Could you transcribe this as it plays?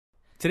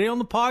Today on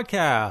the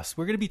podcast,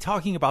 we're going to be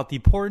talking about the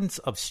importance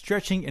of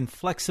stretching and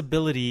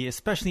flexibility,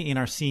 especially in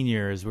our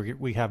seniors.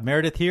 We have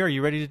Meredith here. Are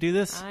you ready to do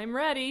this? I'm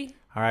ready.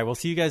 All right, we'll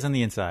see you guys on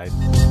the inside.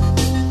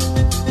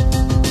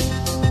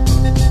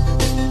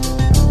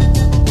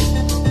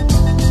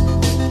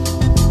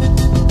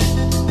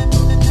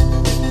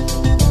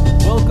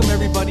 Welcome,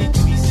 everybody,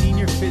 to the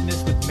Senior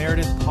Fitness with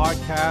Meredith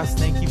podcast.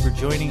 Thank you for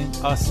joining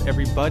us,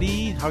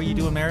 everybody. How are you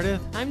doing,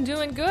 Meredith? I'm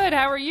doing good.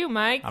 How are you,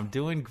 Mike? I'm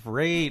doing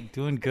great,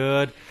 doing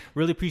good.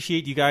 Really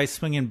appreciate you guys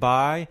swinging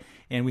by.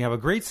 And we have a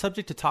great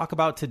subject to talk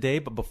about today.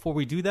 But before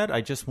we do that,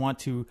 I just want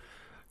to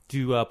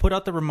put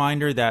out the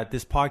reminder that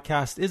this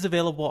podcast is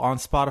available on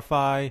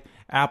Spotify,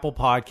 Apple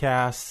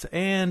Podcasts,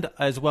 and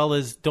as well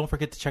as don't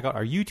forget to check out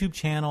our YouTube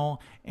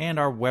channel and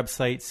our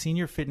website,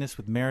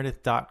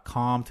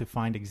 seniorfitnesswithmeredith.com, to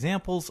find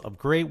examples of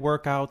great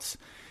workouts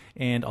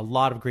and a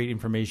lot of great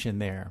information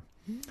there.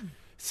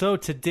 So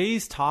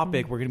today's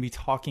topic, we're going to be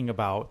talking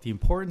about the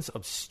importance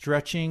of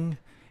stretching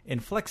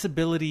and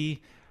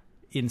flexibility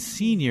in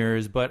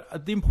seniors,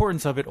 but the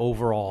importance of it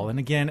overall. And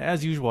again,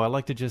 as usual, I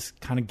like to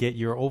just kind of get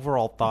your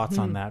overall thoughts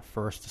on that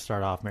first to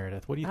start off,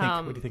 Meredith. What do you think?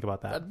 What do you think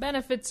about that? The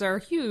benefits are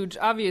huge,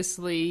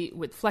 obviously,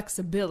 with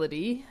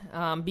flexibility.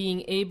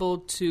 Being able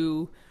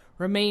to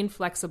remain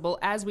flexible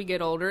as we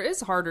get older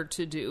is harder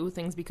to do.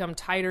 Things become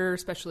tighter,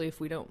 especially if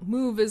we don't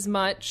move as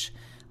much.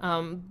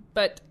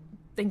 But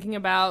thinking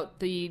about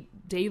the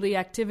daily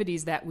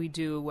activities that we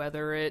do,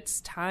 whether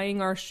it's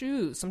tying our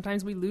shoes.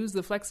 Sometimes we lose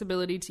the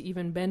flexibility to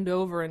even bend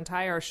over and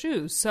tie our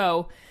shoes.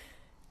 So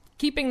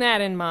keeping that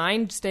in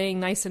mind,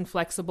 staying nice and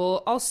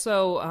flexible.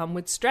 Also,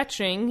 with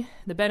stretching,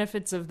 the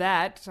benefits of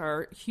that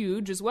are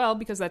huge as well,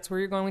 because that's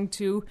where you're going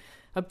to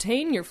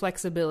obtain your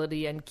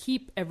flexibility and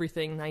keep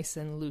everything nice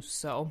and loose.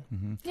 So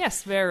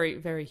yes, very,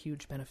 very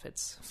huge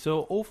benefits.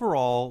 So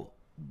overall,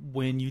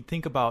 when you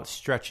think about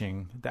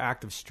stretching, the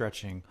act of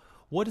stretching,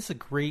 what is a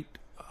great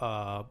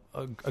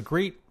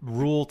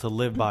rule to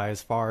live by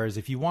as far as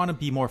if you want to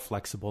be more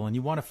flexible and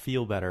you want to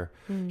feel better?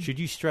 Should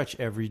you stretch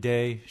every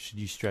day? Should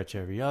you stretch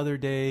every other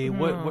day?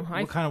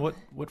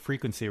 What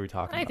frequency are we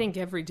talking about? I think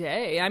every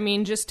day. I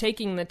mean, just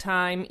taking the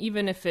time,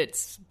 even if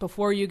it's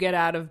before you get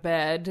out of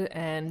bed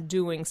and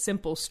doing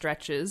simple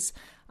stretches.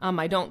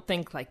 I don't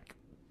think like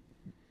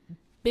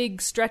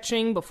big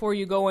stretching before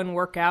you go and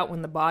work out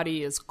when the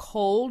body is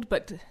cold,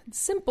 but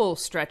simple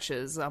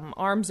stretches,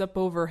 arms up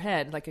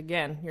overhead. Like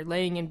again, you're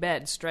laying in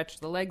bed, stretch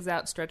the legs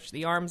out, stretch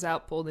the arms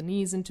out, pull the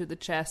knees into the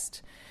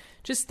chest.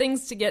 Just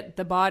things to get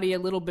the body a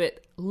little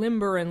bit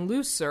limber and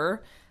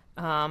looser.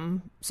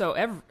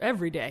 So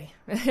every day,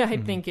 I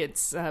think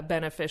it's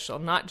beneficial,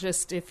 not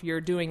just if you're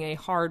doing a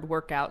hard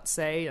workout,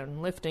 say,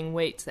 and lifting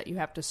weights that you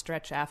have to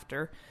stretch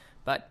after,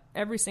 but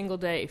every single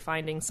day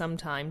finding some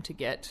time to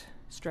get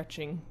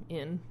stretching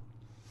in.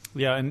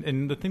 Yeah,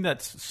 and the thing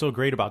that's so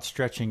great about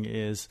stretching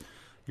is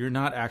you're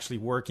not actually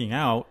working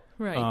out.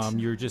 Right.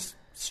 You're just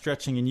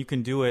stretching, and you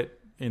can do it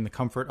in the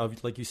comfort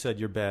of, like you said,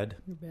 your bed.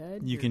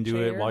 You can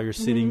do it while you're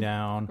sitting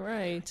down.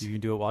 Right. You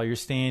can do it while you're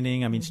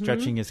standing. I mean,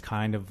 stretching is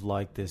kind of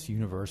like this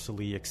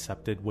universally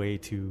accepted way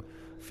to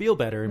feel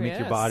better and make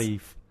your body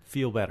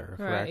feel better,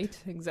 correct? Right,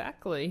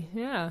 exactly,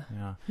 yeah.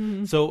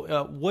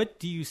 So what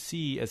do you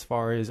see as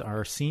far as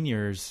our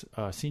senior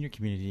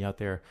community out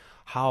there,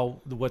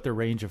 what their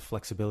range of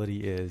flexibility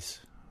is?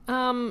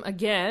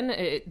 Again,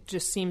 it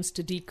just seems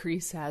to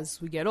decrease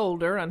as we get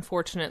older,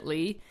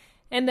 unfortunately.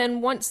 And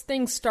then once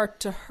things start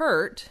to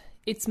hurt,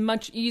 it's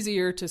much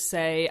easier to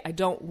say, I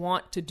don't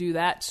want to do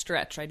that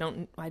stretch. I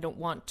don't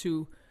want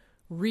to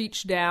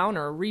reach down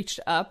or reach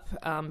up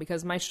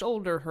because my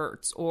shoulder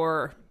hurts,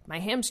 or my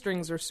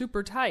hamstrings are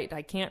super tight.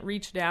 I can't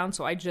reach down,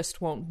 so I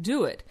just won't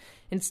do it.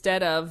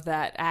 Instead of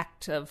that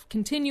act of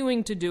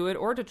continuing to do it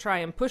or to try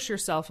and push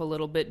yourself a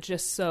little bit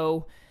just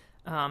so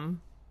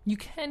you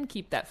can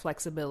keep that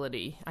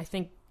flexibility. I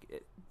think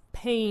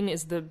pain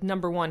is the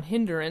number one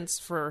hindrance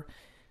for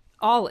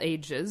all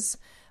ages,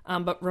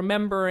 but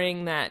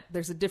remembering that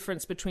there's a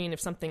difference between if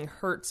something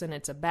hurts and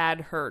it's a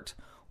bad hurt,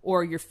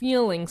 or you're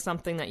feeling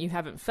something that you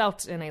haven't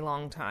felt in a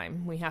long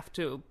time. We have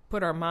to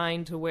put our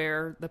mind to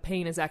where the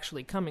pain is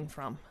actually coming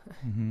from.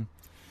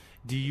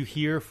 Do you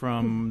hear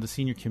from the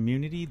senior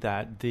community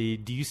that do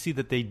you see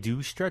that they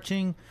do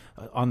stretching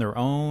on their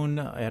own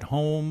at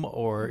home,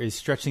 or is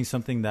stretching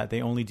something that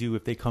they only do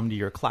if they come to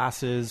your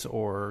classes,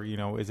 or,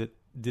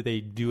 do they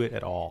do it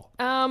at all?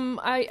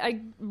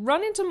 I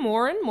run into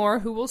more and more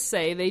who will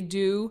say they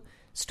do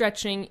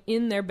stretching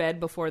in their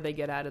bed before they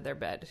get out of their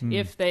bed,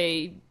 if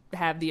they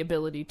have the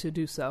ability to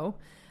do so,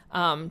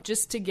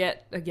 just to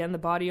get, again, the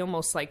body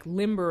almost like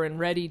limber and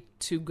ready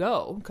to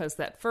go, because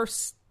that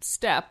first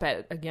step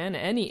at, again,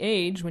 any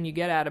age, when you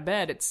get out of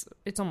bed,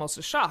 it's almost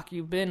a shock.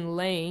 You've been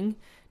laying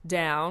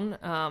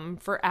down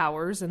for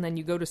hours, and then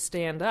you go to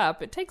stand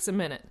up. It takes a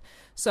minute.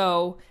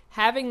 So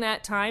having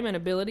that time and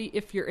ability,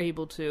 if you're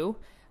able to,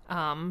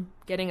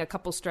 getting a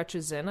couple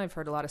stretches in. I've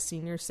heard a lot of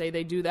seniors say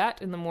they do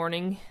that in the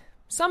morning.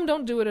 Some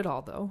don't do it at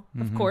all, though.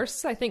 Of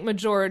course, I think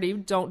majority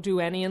don't do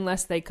any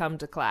unless they come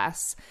to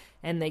class.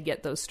 and they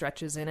get those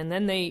stretches in, and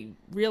then they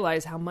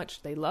realize how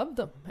much they love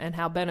them and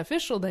how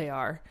beneficial they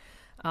are.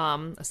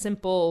 A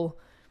simple,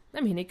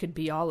 it could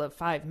be all of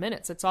 5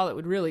 minutes. That's all it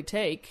would really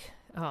take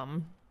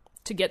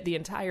to get the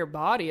entire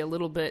body a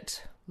little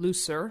bit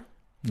looser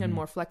and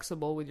more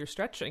flexible with your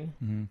stretching.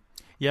 Mm-hmm.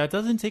 Yeah, it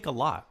doesn't take a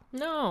lot.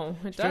 No,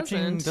 it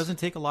Stretching doesn't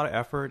take a lot of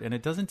effort, and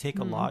it doesn't take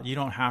a lot. You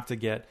don't have to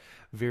get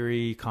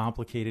very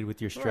complicated with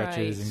your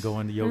stretches and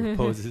go into yoga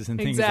poses and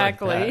things like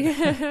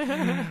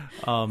that.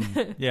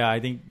 Yeah,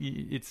 I think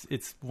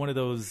it's one of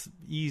those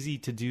easy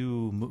to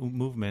do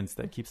movements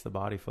that keeps the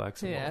body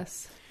flexible.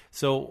 Yes.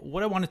 So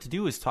what I wanted to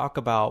do is talk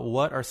about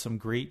what are some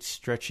great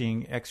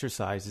stretching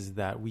exercises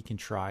that we can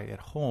try at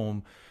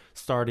home,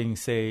 starting,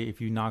 say,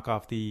 if you knock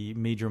off the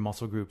major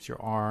muscle groups,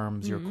 your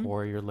arms, your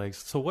core, your legs.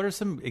 So what are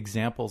some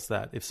examples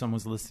that if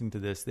someone's listening to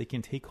this, they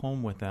can take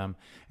home with them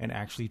and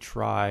actually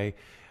try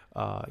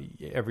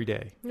every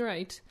day?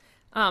 Right.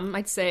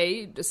 I'd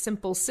say just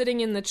simple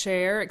sitting in the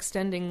chair,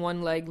 extending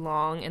one leg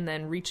long, and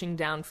then reaching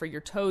down for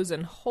your toes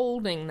and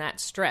holding that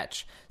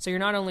stretch. So you're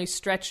not only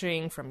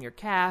stretching from your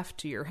calf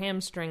to your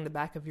hamstring, the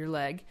back of your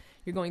leg,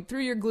 you're going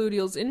through your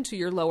gluteals into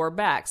your lower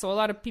back. So a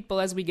lot of people,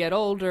 as we get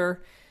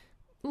older,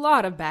 a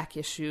lot of back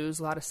issues,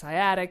 a lot of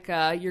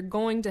sciatica, you're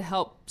going to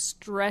help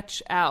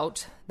stretch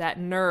out that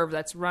nerve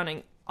that's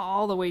running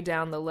all the way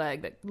down the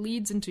leg that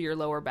leads into your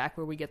lower back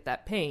where we get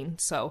that pain.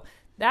 So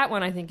that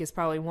one, I think, is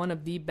probably one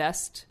of the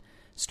best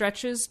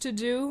stretches to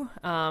do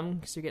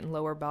because you're getting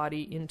lower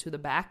body into the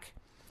back.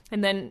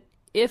 And then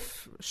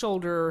if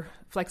shoulder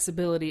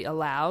flexibility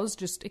allows,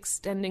 just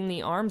extending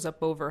the arms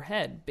up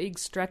overhead, big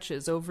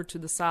stretches over to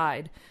the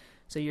side.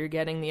 So you're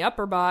getting the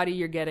upper body,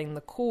 you're getting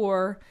the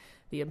core,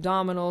 the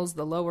abdominals,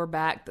 the lower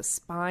back, the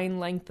spine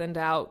lengthened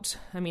out.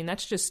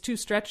 That's just 2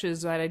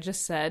 stretches that I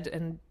just said,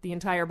 and the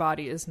entire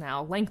body is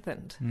now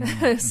lengthened.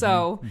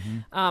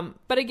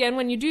 But again,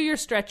 when you do your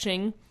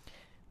stretching,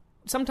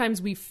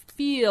 sometimes we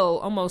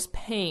feel almost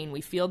pain. We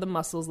feel the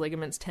muscles,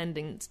 ligaments,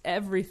 tendons,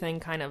 everything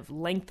kind of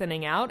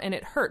lengthening out, and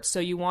it hurts. So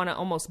you want to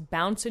almost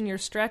bounce in your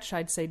stretch.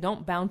 I'd say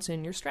don't bounce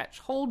in your stretch.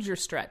 Hold your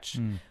stretch.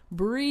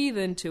 Breathe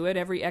into it.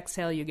 Every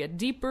exhale, you get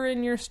deeper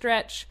in your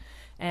stretch,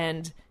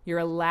 and you're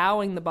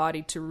allowing the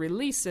body to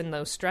release in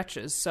those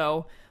stretches.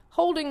 So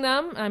holding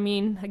them,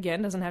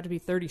 again, doesn't have to be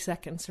 30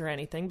 seconds or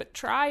anything, but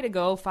try to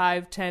go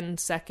 5-10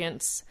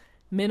 seconds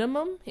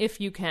minimum if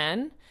you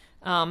can.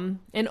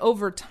 And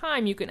over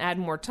time, you can add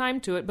more time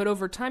to it, but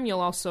over time,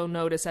 you'll also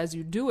notice as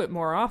you do it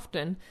more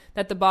often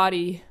that the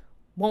body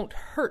won't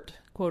hurt,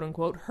 quote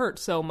unquote, hurt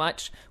so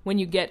much when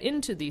you get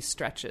into these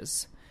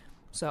stretches.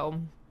 So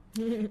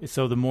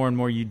the more and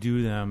more you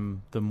do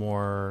them, the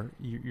more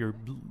you're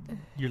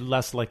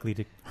less likely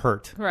to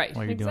hurt while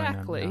you're doing them.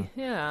 Exactly.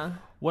 Yeah.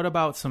 What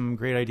about some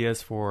great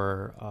ideas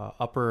for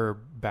upper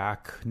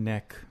back,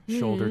 neck,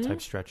 shoulder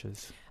type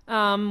stretches?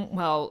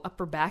 Well,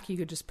 upper back, you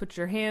could just put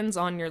your hands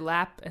on your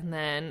lap and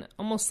then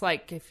almost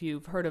like if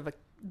you've heard of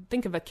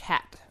think of a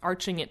cat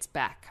arching its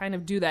back, kind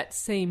of do that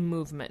same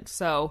movement.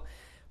 So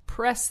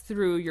press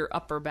through your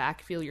upper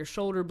back, feel your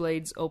shoulder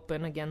blades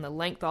open, again, the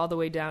length all the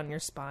way down your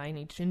spine,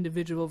 each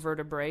individual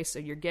vertebrae. So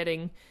you're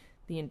getting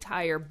the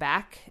entire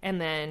back,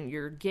 and then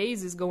your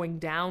gaze is going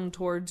down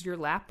towards your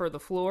lap or the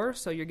floor.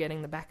 So you're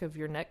getting the back of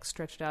your neck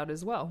stretched out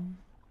as well.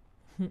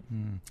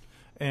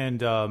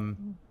 And,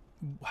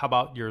 how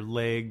about your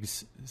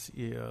legs,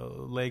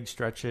 leg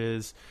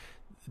stretches?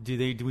 Do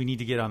we need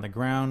to get on the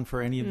ground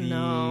for any of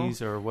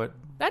these or what?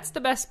 That's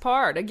the best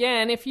part.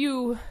 Again, if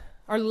you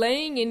are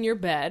laying in your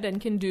bed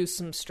and can do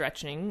some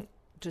stretching,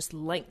 just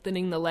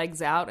lengthening the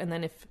legs out, and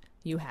then if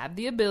you have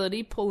the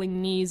ability,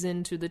 pulling knees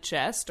into the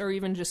chest or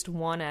even just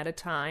one at a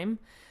time,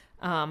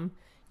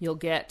 you'll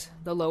get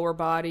the lower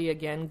body,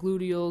 again,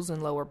 gluteals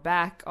and lower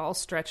back all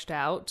stretched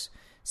out.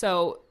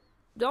 So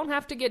don't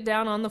have to get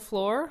down on the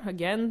floor.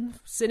 Again,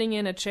 sitting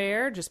in a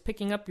chair, just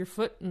picking up your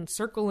foot and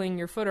circling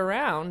your foot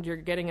around, you're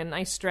getting a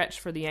nice stretch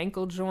for the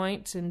ankle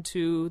joint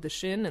into the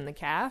shin and the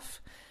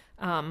calf.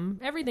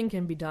 Everything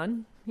can be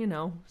done,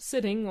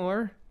 sitting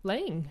or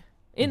laying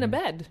in a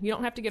bed. You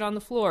don't have to get on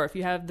the floor if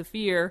you have the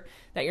fear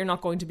that you're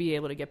not going to be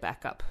able to get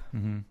back up.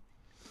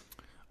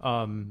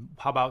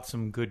 How about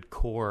some good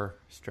core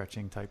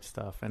stretching type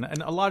stuff? And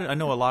I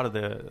know a lot of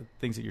the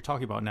things that you're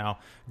talking about now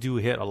do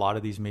hit a lot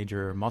of these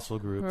major muscle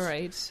groups.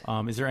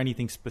 Right. Is there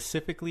anything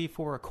specifically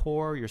for a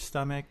core, your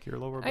stomach, your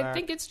lower back? I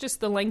think it's just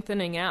the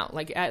lengthening out,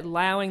 like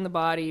allowing the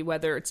body,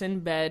 whether it's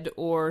in bed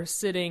or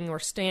sitting or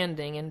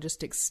standing, and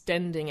just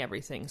extending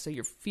everything. So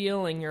you're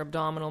feeling your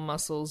abdominal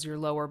muscles, your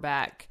lower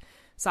back,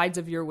 sides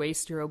of your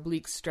waist, your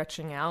obliques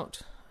stretching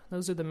out.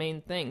 Those are the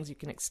main things. You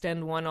can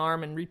extend one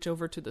arm and reach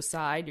over to the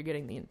side. You're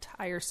getting the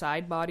entire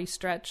side body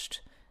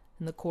stretched.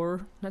 And the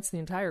core, that's the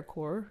entire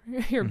core.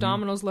 Your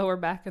abdominals, lower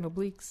back, and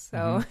obliques.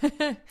 So,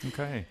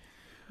 Okay.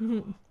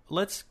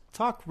 Let's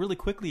talk really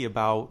quickly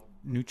about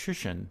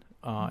nutrition.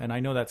 And I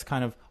know that's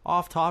kind of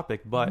off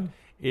topic, but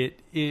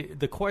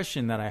the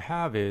question that I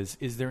have is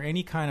there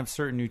any kind of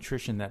certain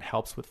nutrition that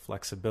helps with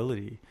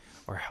flexibility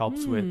or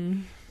helps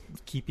with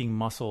keeping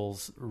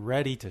muscles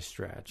ready to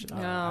stretch?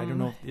 I don't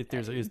know if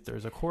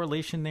there's a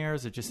correlation there.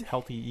 Is it just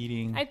healthy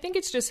eating? I think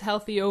it's just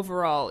healthy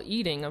overall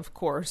eating, of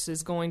course,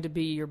 is going to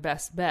be your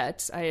best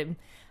bet.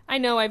 I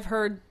know I've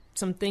heard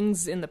some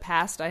things in the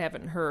past. I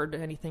haven't heard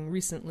anything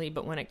recently,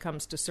 but when it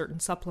comes to certain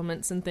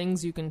supplements and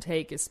things you can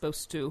take is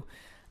supposed to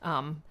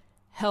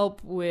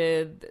help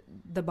with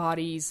the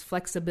body's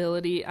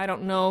flexibility. I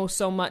don't know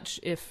so much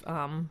if,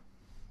 I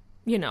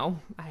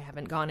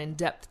haven't gone in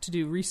depth to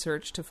do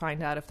research to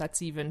find out if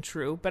that's even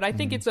true, but I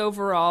think it's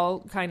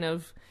overall kind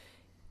of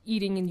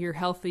eating in your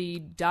healthy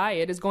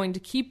diet is going to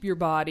keep your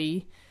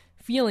body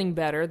feeling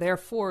better.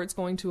 Therefore, it's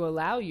going to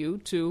allow you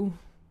to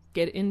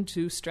get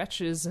into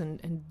stretches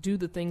and do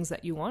the things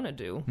that you want to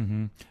do.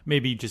 Mm-hmm.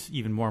 Maybe just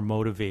even more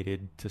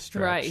motivated to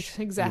stretch. Right,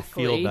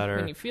 exactly. You feel better.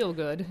 When you feel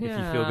good. If you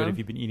feel good, if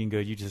you've been eating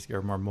good, you just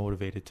are more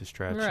motivated to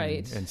stretch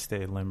and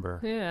stay limber.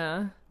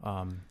 Yeah.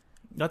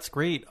 That's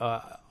great.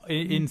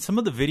 In some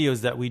of the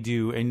videos that we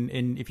do,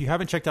 and if you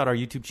haven't checked out our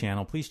YouTube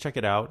channel, please check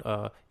it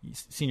out,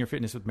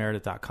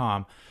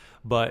 seniorfitnesswithmeredith.com.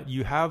 But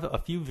you have a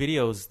few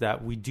videos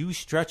that we do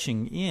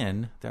stretching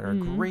in that are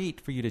great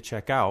for you to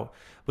check out.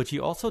 But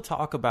you also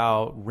talk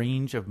about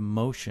range of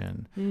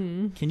motion.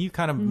 Can you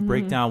kind of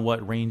break down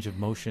what range of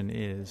motion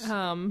is?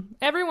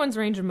 Everyone's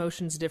range of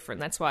motion is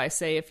different. That's why I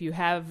say if you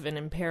have an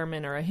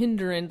impairment or a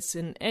hindrance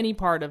in any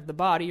part of the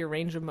body, your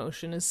range of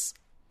motion is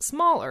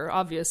smaller,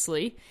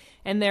 obviously.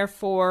 And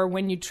therefore,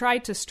 when you try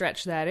to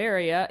stretch that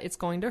area, it's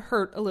going to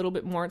hurt a little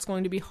bit more. It's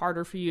going to be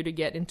harder for you to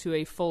get into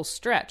a full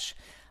stretch.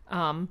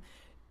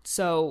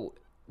 So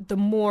the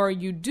more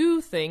you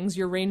do things,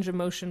 your range of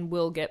motion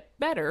will get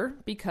better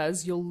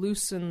because you'll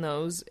loosen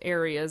those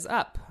areas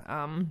up.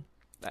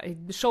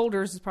 The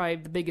shoulders is probably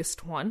the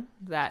biggest one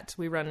that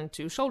we run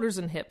into, shoulders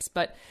and hips.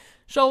 But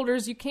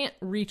shoulders, you can't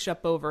reach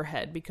up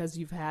overhead because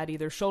you've had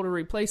either shoulder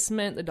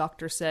replacement, the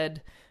doctor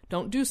said,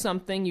 don't do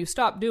something, you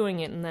stop doing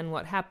it, and then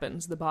what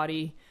happens? The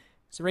body's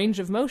range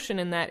of motion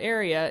in that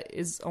area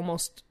is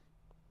almost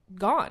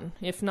gone,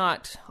 if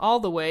not all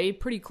the way,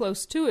 pretty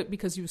close to it,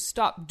 because you've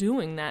stopped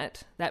doing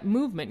that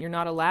movement. You're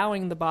not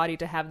allowing the body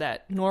to have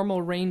that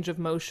normal range of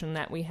motion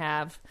that we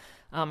have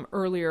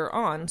earlier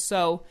on.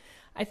 So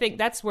I think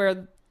that's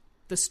where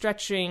the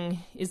stretching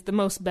is the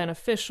most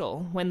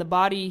beneficial. When the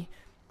body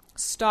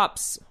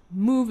stops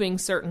moving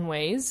certain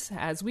ways,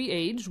 as we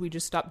age, we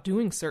just stop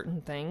doing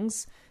certain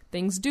things.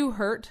 Things do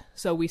hurt,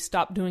 so we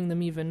stop doing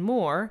them even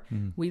more.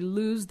 We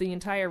lose the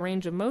entire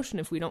range of motion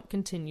if we don't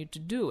continue to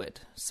do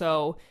it.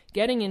 So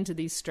getting into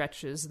these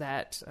stretches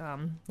that,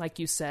 like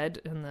you said,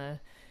 in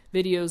the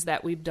videos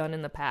that we've done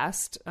in the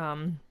past,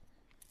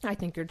 I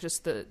think are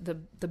just the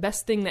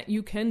best thing that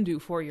you can do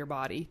for your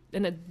body.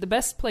 And the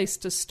best place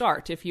to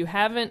start. If you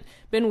haven't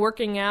been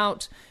working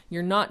out,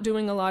 you're not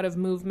doing a lot of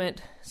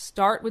movement,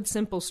 start with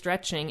simple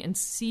stretching and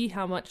see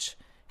how much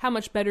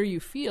better you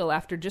feel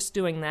after just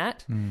doing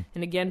that. And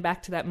again,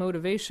 back to that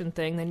motivation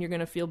thing, then you're going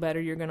to feel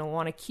better. You're going to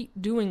want to keep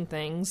doing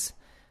things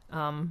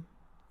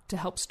to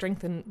help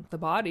strengthen the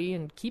body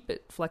and keep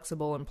it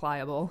flexible and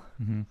pliable.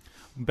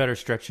 Better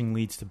stretching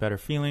leads to better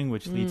feeling,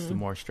 which leads to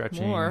more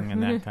stretching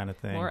and that kind of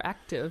thing. More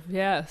active,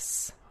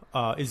 yes.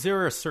 Is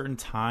there a certain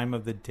time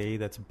of the day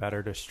that's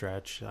better to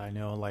stretch? I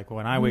know, like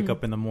when I wake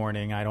up in the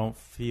morning, I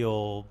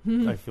feel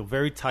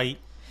very tight.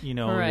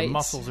 The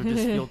muscles are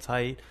just feel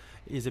tight.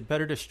 Is it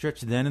better to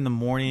stretch then in the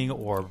morning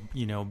or,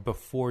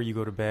 before you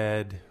go to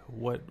bed?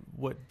 What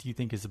do you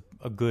think is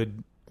a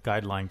good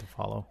guideline to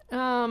follow?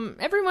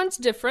 Everyone's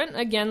different.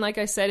 Again, like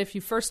I said, if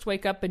you first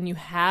wake up and you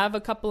have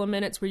a couple of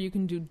minutes where you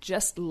can do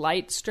just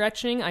light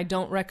stretching, I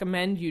don't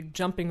recommend you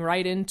jumping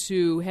right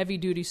into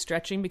heavy-duty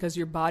stretching because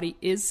your body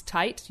is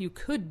tight. You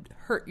could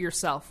hurt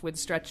yourself with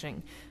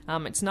stretching.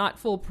 It's not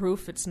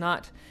foolproof. It's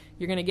not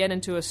you're going to get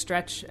into a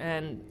stretch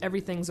and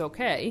everything's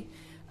okay.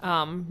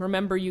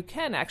 Remember, you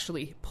can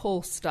actually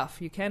pull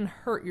stuff. You can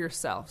hurt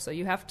yourself. So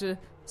you have to,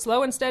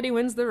 slow and steady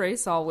wins the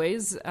race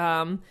always.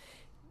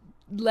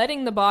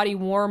 Letting the body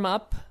warm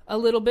up a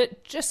little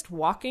bit, just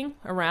walking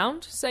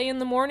around, say in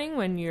the morning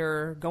when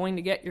you're going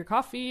to get your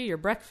coffee, your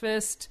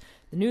breakfast,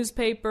 the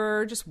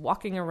newspaper, just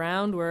walking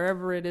around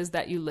wherever it is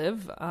that you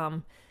live.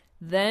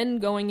 Then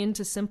going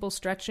into simple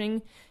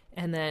stretching.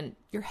 And then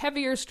your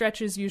heavier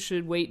stretches, you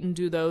should wait and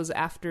do those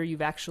after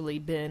you've actually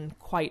been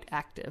quite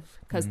active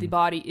because the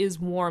body is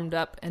warmed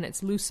up and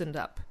it's loosened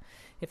up.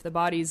 If the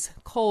body's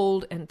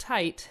cold and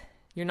tight,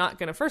 you're not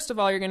going to, first of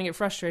all, you're going to get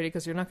frustrated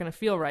because you're not going to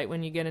feel right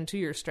when you get into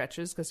your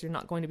stretches because you're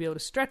not going to be able to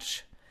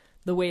stretch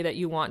the way that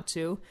you want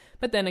to.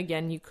 But then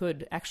again, you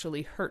could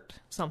actually hurt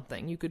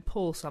something. You could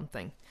pull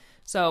something.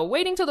 So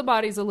waiting till the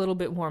body's a little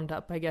bit warmed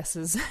up, I guess,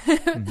 is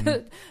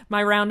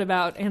my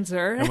roundabout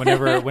answer. And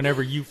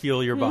whenever you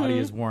feel your body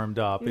is warmed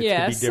up, it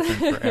could be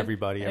different for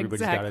everybody.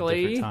 Everybody's got a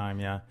different time,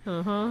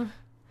 yeah.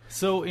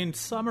 So in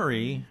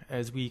summary,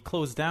 as we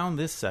close down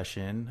this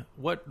session,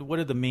 what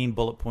are the main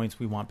bullet points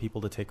we want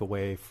people to take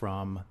away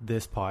from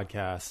this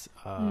podcast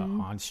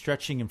on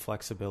stretching and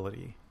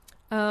flexibility?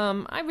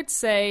 I would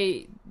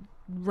say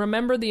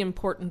remember the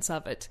importance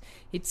of it.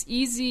 It's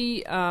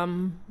easy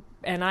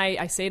And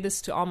I say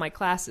this to all my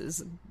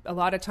classes. A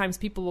lot of times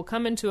people will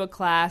come into a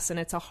class and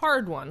it's a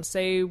hard one.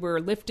 Say we're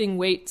lifting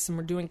weights and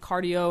we're doing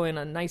cardio in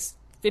a nice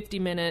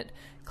 50-minute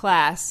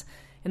class.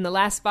 In the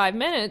last 5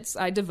 minutes,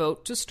 I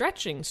devote to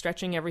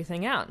stretching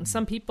everything out. And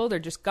some people, they're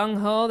just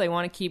gung-ho. They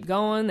want to keep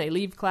going. They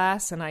leave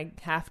class, and I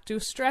have to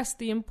stress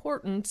the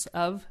importance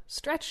of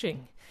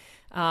stretching.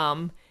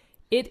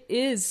 It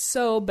is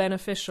so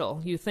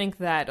beneficial. You think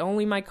that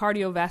only my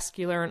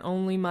cardiovascular and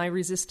only my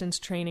resistance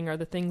training are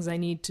the things I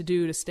need to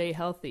do to stay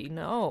healthy.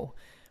 No.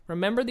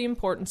 Remember the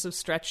importance of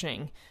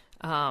stretching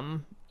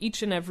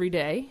each and every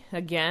day.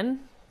 Again,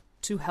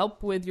 to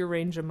help with your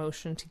range of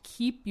motion, to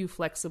keep you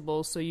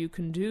flexible so you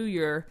can do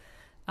your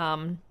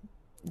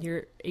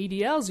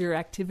ADLs, your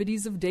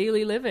activities of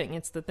daily living.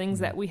 It's the things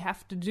that we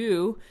have to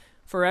do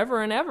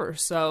forever and ever.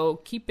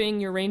 So keeping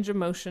your range of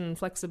motion and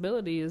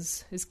flexibility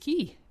is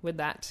key with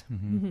that.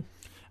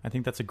 I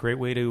think that's a great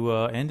way to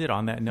end it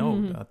on that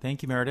note.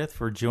 Thank you, Meredith,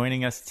 for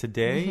joining us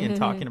today and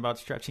talking about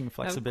stretching and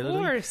flexibility.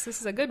 Of course,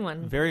 this is a good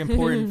one. Very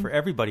important for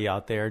everybody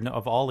out there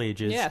of all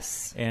ages.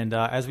 Yes. And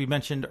as we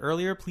mentioned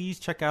earlier, please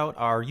check out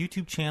our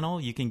YouTube channel.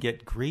 You can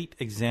get great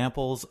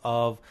examples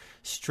of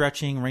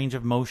stretching, range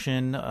of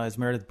motion, as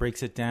Meredith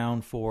breaks it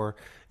down for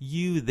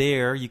you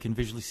there. You can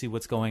visually see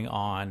what's going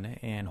on,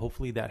 and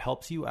hopefully that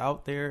helps you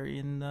out there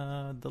in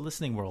the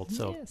listening world.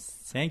 So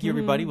thank you,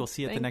 everybody. We'll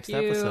see you at the next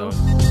episode.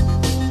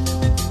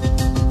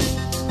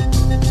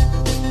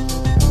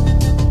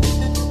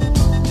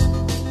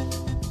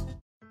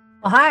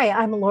 Well, hi,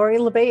 I'm Lori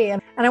LeBay,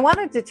 and I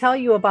wanted to tell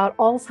you about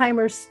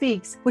Alzheimer's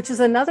Speaks, which is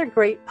another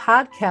great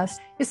podcast.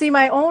 You see,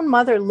 my own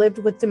mother lived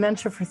with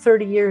dementia for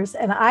 30 years,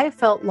 and I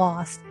felt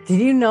lost. Did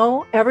you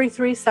know every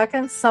 3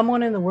 seconds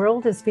someone in the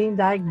world is being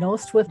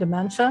diagnosed with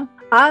dementia?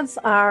 Odds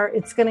are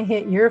it's going to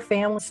hit your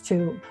families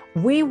too.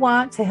 We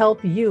want to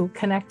help you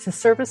connect to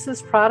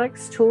services,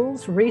 products,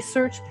 tools,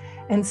 research,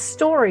 and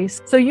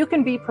stories so you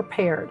can be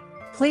prepared.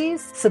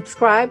 Please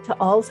subscribe to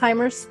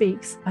Alzheimer's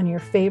Speaks on your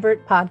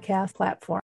favorite podcast platform.